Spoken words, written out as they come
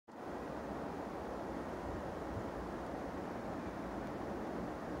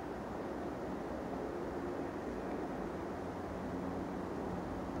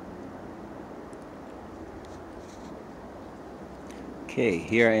Okay,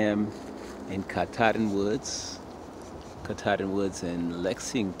 here I am in Katahdin Woods in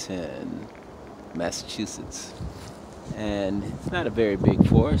Lexington, Massachusetts. And it's not a very big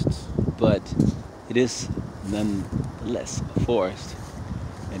forest, but it is nonetheless a forest.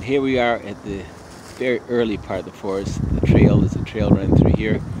 And here we are at the very early part of the forest. The trail is a trail running through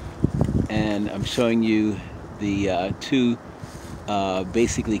here. And I'm showing you the two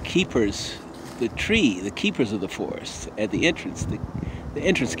basically keepers, the keepers of the forest at the entrance, the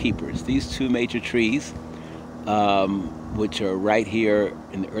entrance keepers. These two major trees, which are right here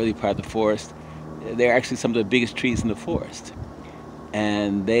in the early part of the forest, they're actually some of the biggest trees in the forest.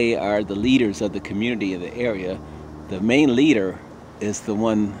 And they are the leaders of the community in the area. The main leader is the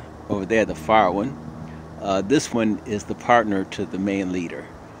one over there, the far one. This one is the partner to the main leader.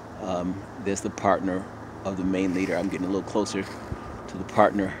 There's the partner of the main leader. I'm getting a little closer to the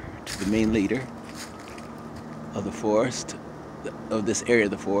partner to the main leader of the forest, of this area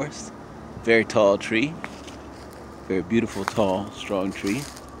of the forest. Very tall tree, very beautiful, tall, strong tree.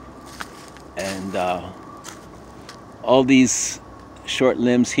 And all these short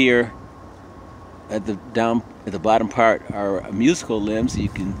limbs here at the bottom part are musical limbs. You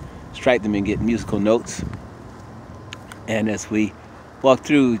can strike them and get musical notes. And as we walk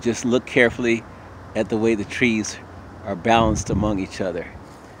through, just look carefully at the way the trees are balanced among each other.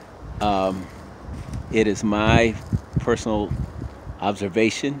 It is my personal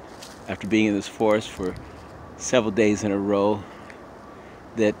observation, after being in this forest for several days in a row,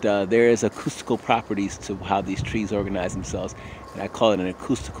 that there is acoustical properties to how these trees organize themselves. And I call it an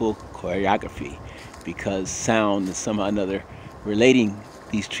acoustical choreography, because sound is somehow or another relating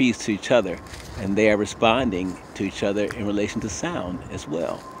these trees to each other, and they are responding to each other in relation to sound as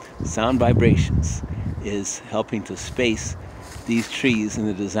well. Sound vibrations is helping to space these trees in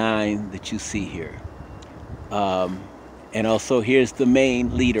the design that you see here. And also, here's the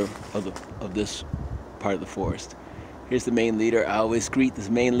main leader of this part of the forest. Here's the main leader. I always greet this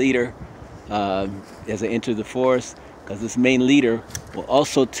main leader as I enter the forest, because this main leader will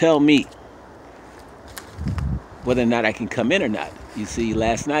also tell me whether or not I can come in or not. You see,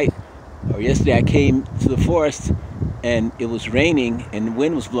 last night or yesterday I came to the forest and it was raining and the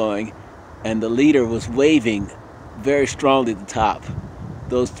wind was blowing, and the leader was waving very strongly at the top.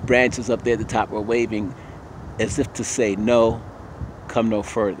 Those branches up there at the top were waving as if to say, no, come no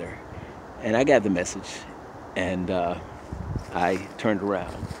further. And I got the message, and I turned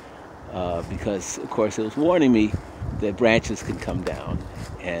around because, of course, it was warning me that branches could come down.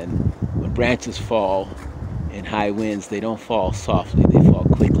 And when branches fall in high winds, they don't fall softly, they fall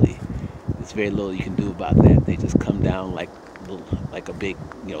quickly. There's very little you can do about that. They just come down like a big,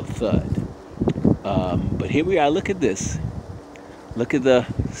 thud. But here we are. Look at this. Look at the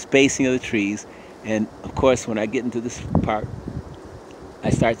spacing of the trees. And of course, when I get into this part, I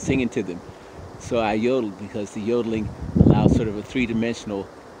start singing to them. So I yodel, because the yodeling allows sort of a three-dimensional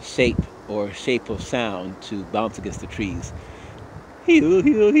shape or shape of sound to bounce against the trees. Hew,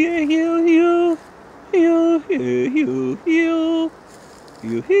 hew, hew, hew, hew. Hew, hew, hew, hew.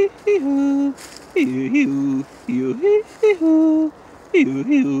 Hew, hew, hew. Hew, hew, hew, hew. Hew,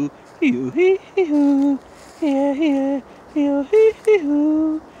 hew, hew, hew. Yeah, yeah. Hew, hew,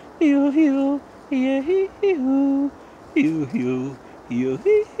 hew. Hew, hew. Yeah, hew, hew. Hew, hew. Hew,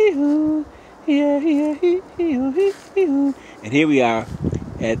 hew. Yeah, yeah, hew, hew. And here we are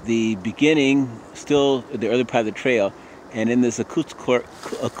at the beginning, still at the early part of the trail, and in this acoustical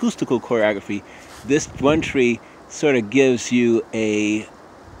choreography, this one tree sort of gives you a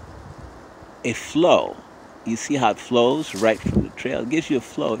flow. You see how it flows right from the trail? It gives you a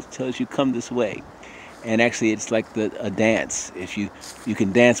flow. It tells you, come this way. And actually, it's like a dance. If you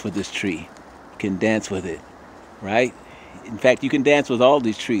can dance with this tree, you can dance with it, right? In fact, you can dance with all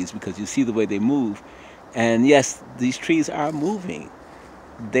these trees because you see the way they move. And yes, these trees are moving.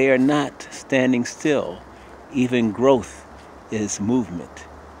 They are not standing still. Even growth is movement.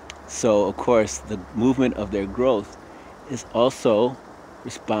 So, of course, the movement of their growth is also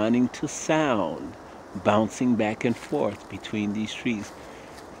responding to sound, bouncing back and forth between these trees.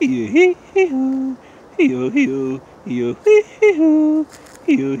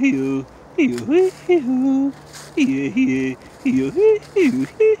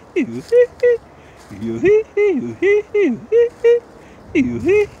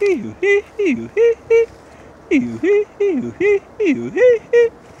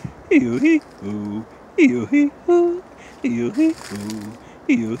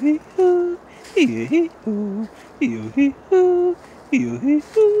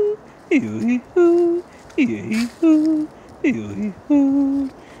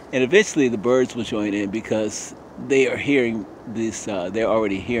 And eventually the birds will join in, because they are hearing this, they're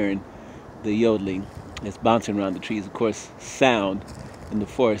already hearing the yodeling that's bouncing around the trees. Of course, sound in the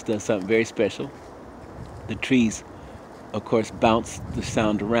forest does something very special. The trees, of course, bounce the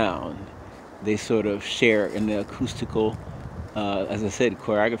sound around. They sort of share in the acoustical, as I said,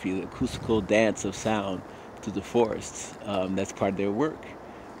 choreography, the acoustical dance of sound through the forests. That's part of their work,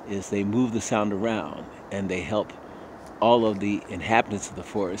 is they move the sound around and they help all of the inhabitants of the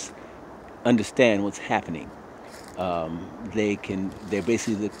forest understand what's happening. They're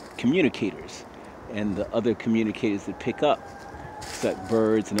basically the communicators, and the other communicators that pick up, like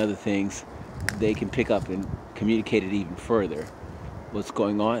birds and other things, they can pick up and communicate it even further, what's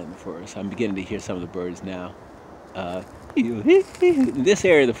going on in the forest. I'm beginning to hear some of the birds now. In this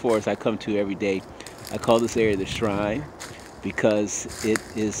area of the forest I come to every day, I call this area the shrine because it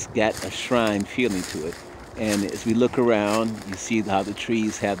is got a shrine feeling to it. And as we look around, you see how the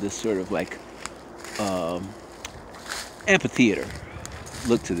trees have this sort of like amphitheater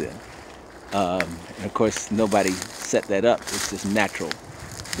look to them. And of course, nobody set that up. It's just natural.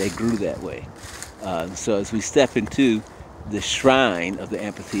 They grew that way. So as we step into the shrine of the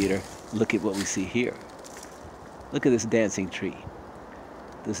amphitheater, look at what we see here. Look at this dancing tree.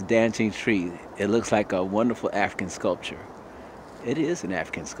 This dancing tree. It looks like a wonderful African sculpture. It is an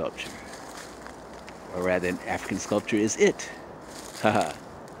African sculpture. Or rather, an African sculpture is it. Haha.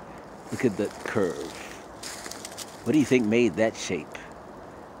 Look at the curve. What do you think made that shape?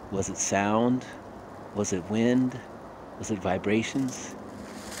 Was it sound? Was it wind? Was it vibrations?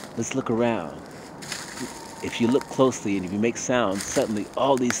 Let's look around. If you look closely and if you make sound, suddenly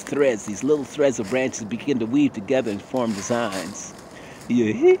all these threads, these little threads of branches begin to weave together and form designs. And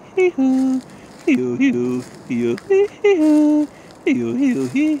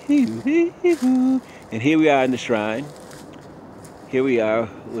here we are in the shrine. Here we are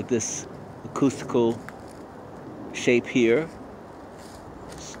with this acoustical shape here,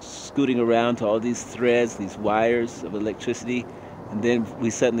 scooting around to all these threads, these wires of electricity, and then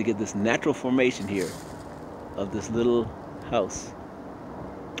we suddenly get this natural formation here of this little house,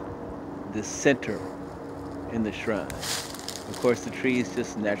 this center in the shrine. Of course, the trees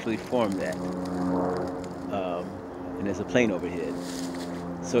just naturally form that, and there's a plane overhead.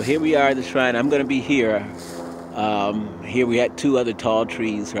 So here we are at the shrine. I'm going to be here. Here we had two other tall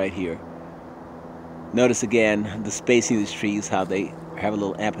trees right here. Notice again the spacing of these trees, how they have a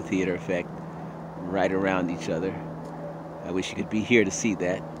little amphitheater effect right around each other. I wish you could be here to see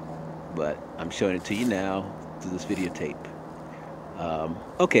that, but I'm showing it to you now through this videotape.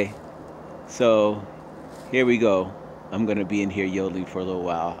 Okay, so here we go. I'm going to be in here yodeling for a little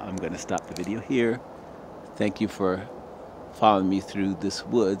while. I'm going to stop the video here. Thank you for following me through this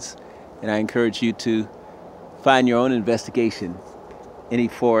woods, and I encourage you to find your own investigation. Any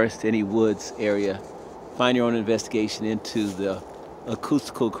forest, any woods area, find your own investigation into the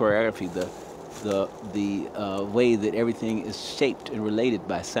acoustical choreography, the way that everything is shaped and related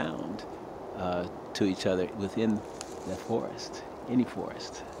by sound to each other within that forest, any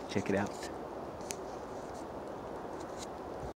forest. Check it out.